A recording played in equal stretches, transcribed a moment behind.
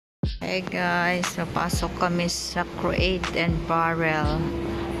Hey guys, so pasok kami sa Crate&Barrel.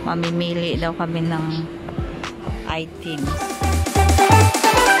 Mamimili daw kami ng items.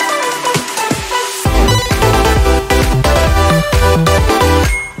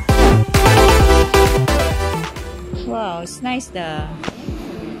 Wow, it's nice the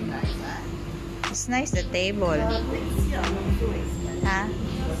table. Huh?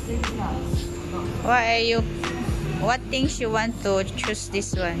 Why are you? What things you want to choose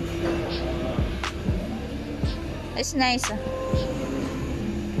this one? It's nice.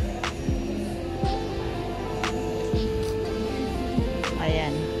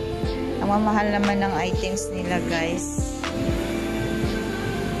 Ayan. Ang mamahal naman ng items nila, guys.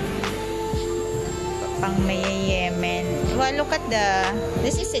 Pang may Yemen. Well, look at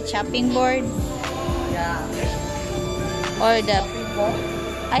this is a chopping board. Yeah. Or the...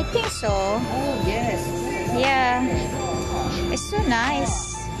 I think so. Oh, yes. Yeah. It's so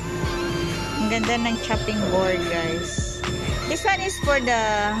nice. Ang ganda ng chopping board, guys. This one is for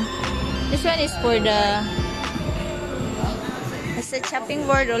the... It's a chopping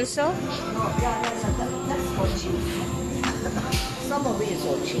board also? No, that's for cheese. Some of it is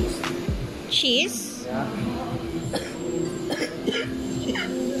for cheese. Cheese? Yeah.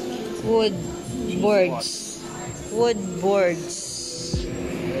 Wood boards. Wood boards.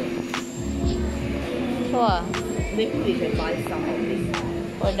 Wow. Maybe we can buy some of this.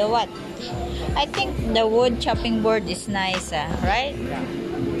 For the what? I think the wood chopping board is nice, right? Yeah.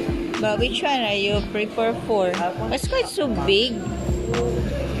 But which one are you prefer for? It's quite so big.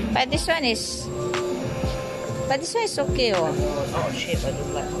 But this one is okay, oh. Oh, shape. I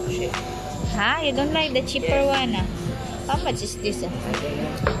don't like shape. Huh? You don't like the cheaper one? How much is this?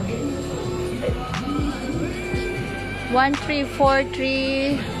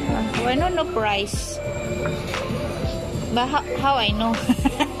 1343. I don't know price. But how I know?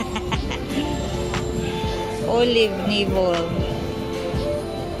 Olive Nibble.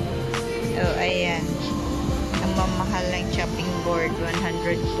 Oh, ayan. Ang mamahal ng chopping board,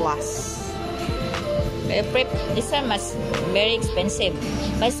 100 plus. This one must very expensive.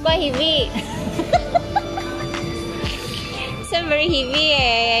 But it's quite heavy. It's not very heavy.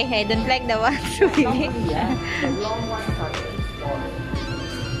 I don't like the one too heavy. Yeah. The long ones are small.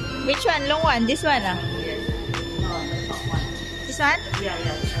 Which one? Long one? This one? Yes. No, the top one. This one? Yeah.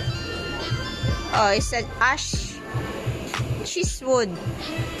 Oh, it's a ash cheese wood.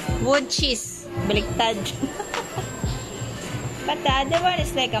 Wood cheese. Baliktad. But the other one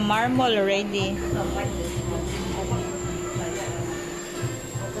is like a marble already.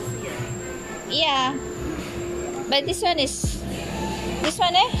 Yeah. But this one,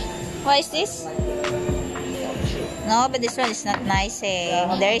 What is this? No, but this one is not nice, eh.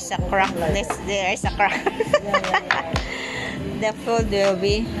 There is a crack. There is a crack. The fold will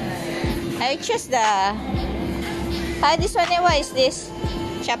be. I choose the... this one, what is this?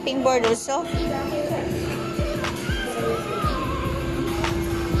 Chopping board also?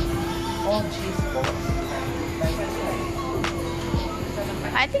 All cheese balls.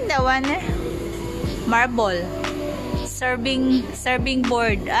 I think the one, marble. Serving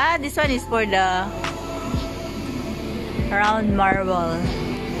board. This one is for the round marble.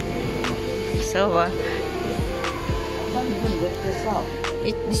 So,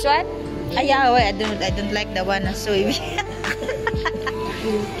 this one? Yeah, wait, I don't like the one so heavy. So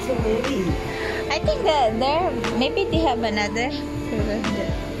heavy. I think that there maybe they have another.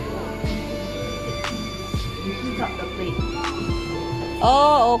 You heat up the plate.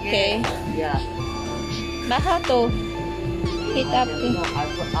 Oh, okay. Yeah. But how to heat up? No,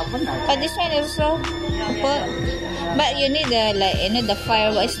 oven. But this one also. But you need the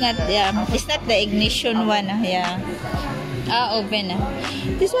fire. It's not the ignition one. Yeah. Oven.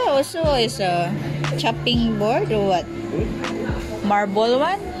 This one also is a chopping board or what? Marble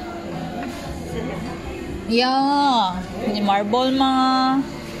one? Yeah. Marble mga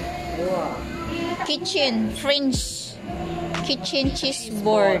kitchen French kitchen cheese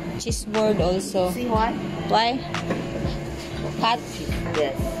board also. See why? Why? Hot?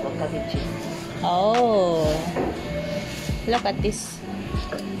 Yes, cottage cheese. Oh, look at this.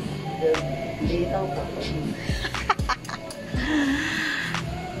 The little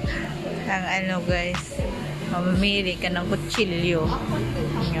Ang ano, guys, mamimili ka ng kutsilyo.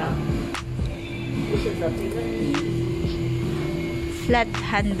 Yeah. This is a Flat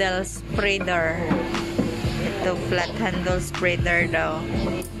handle spreader. Ito, flat handle spreader daw.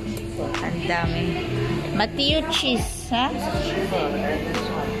 Ang dami. Matthew cheese, ha?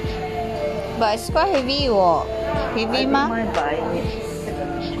 But it's quite heavy, wo. Heavy, ma?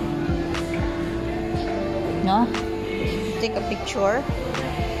 No? Take a picture.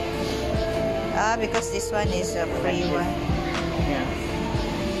 Ah, because this one is a free one. Yeah.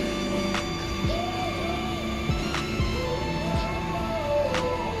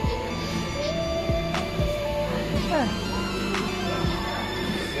 Huh.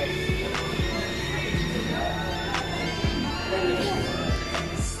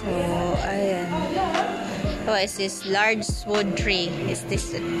 So, ayan. Oh, is this large wood tree? Is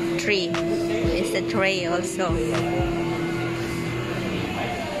this a tree? Is a tray also?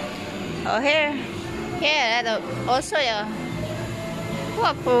 Oh, here. Here, that also, yeah.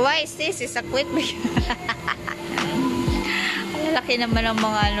 What, why is this? Is a quick Ang laki naman ng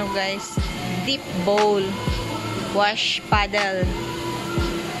mga ano, guys. Deep bowl. Wash paddle.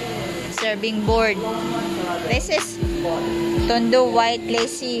 Serving board. This is Tondo white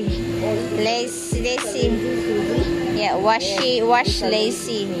lacy. Lacy. Yeah, wash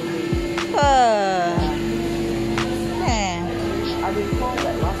lacy. Oh. Yeah. I recall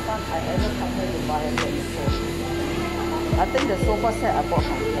that last time I ever come here to buy a sofa. I think the sofa set I bought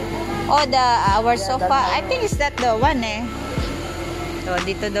from here. Oh, our sofa. I think is that the one eh. So,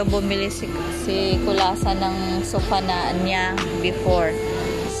 dito daw bumili si Kulasa ng sofa na niya before.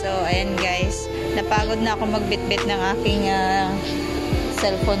 So, ayan guys. Napagod na ako magbitbit ng aking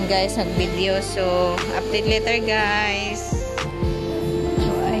cellphone guys, nag-video. So, update later guys. So,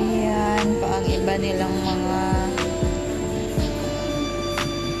 ayan. Ang iba nilang mga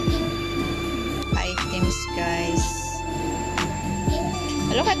items guys.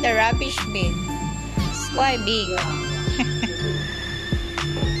 Look at the rubbish bin. It's quite big.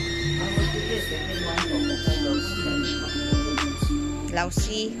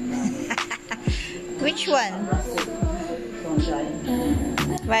 Lousy. Which one? From Giant.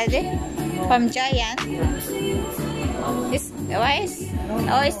 Where is it? From Giant? This, why is?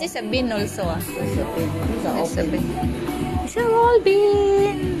 Oh, is this a bin also? It's a bin. It's a whole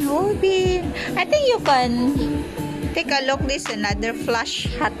bin. Whole bin. I think you can take a look. This another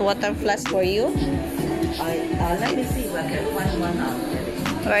flush, hot water flush for you. Let me see if I can find one out.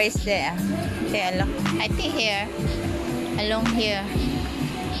 Where is there? Okay, look. I think here. Along here.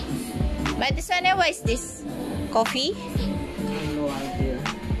 But this one, what is this? Coffee? No idea.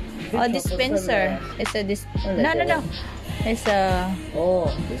 Oh, dispenser. It's a No. It's a Oh,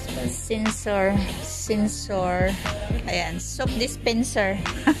 dispenser. sensor. Ayan, soap dispenser.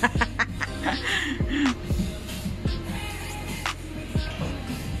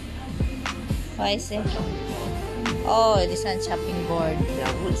 What is it? Oh, this one chopping board.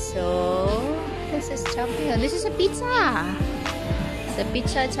 So, this is chopping. Oh, this is a pizza. It's a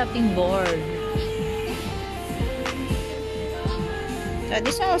pizza chopping board. So,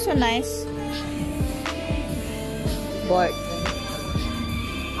 this one also nice. Board.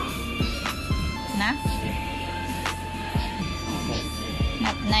 Na?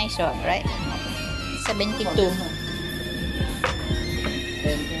 Not nice, right? 72.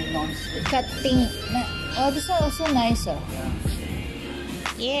 Cutting. Oh, this one also nice.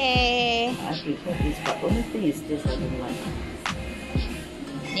 Yay! I prefer this, but only thing is this I don't like.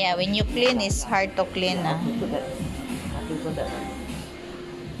 Yeah, when you clean, it's hard to clean. I prefer that.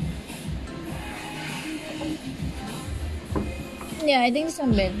 Yeah, I think this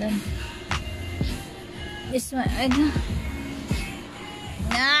one better. This one, I don't.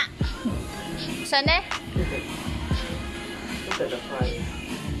 Nah. Sana? Look at the price.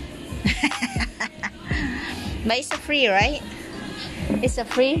 But it's a free, right? It's a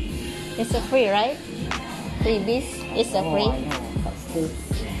free. It's a free, right? Freebies. It's a free. I know, but still.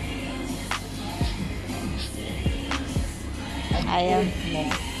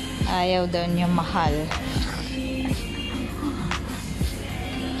 Ayaw daw niya mahal.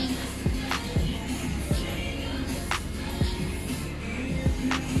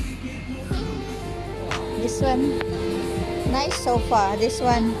 This one. Nice sofa. This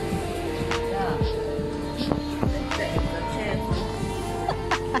one.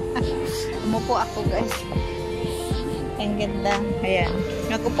 Umupo ako guys. Ang ganda. Ayan.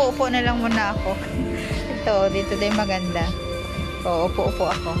 Nag-upo-upo na lang muna ako. Ito, dito din maganda. So,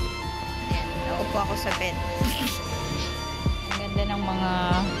 upo-upo ako. Ayan. Naupo ako sa bed. Ang ganda ng mga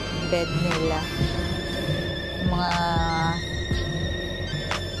bed nila. Mga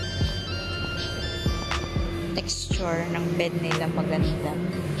texture ng bed nila maganda.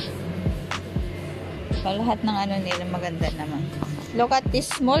 So, lahat ng ano nila maganda naman. Look at this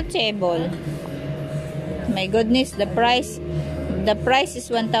small table. My goodness, the price is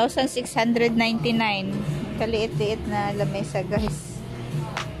 1,699. Kaliit-liit na lamesa, guys.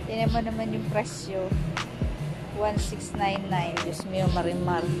 Tingnan mo naman yung presyo. 1,699. Diyos mio,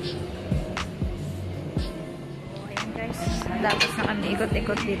 marimar. So, ayan guys. guys. Tapos na kami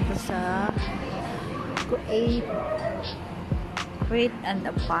ikot-ikot dito sa Crate and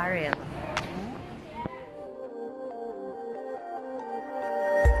Apparel.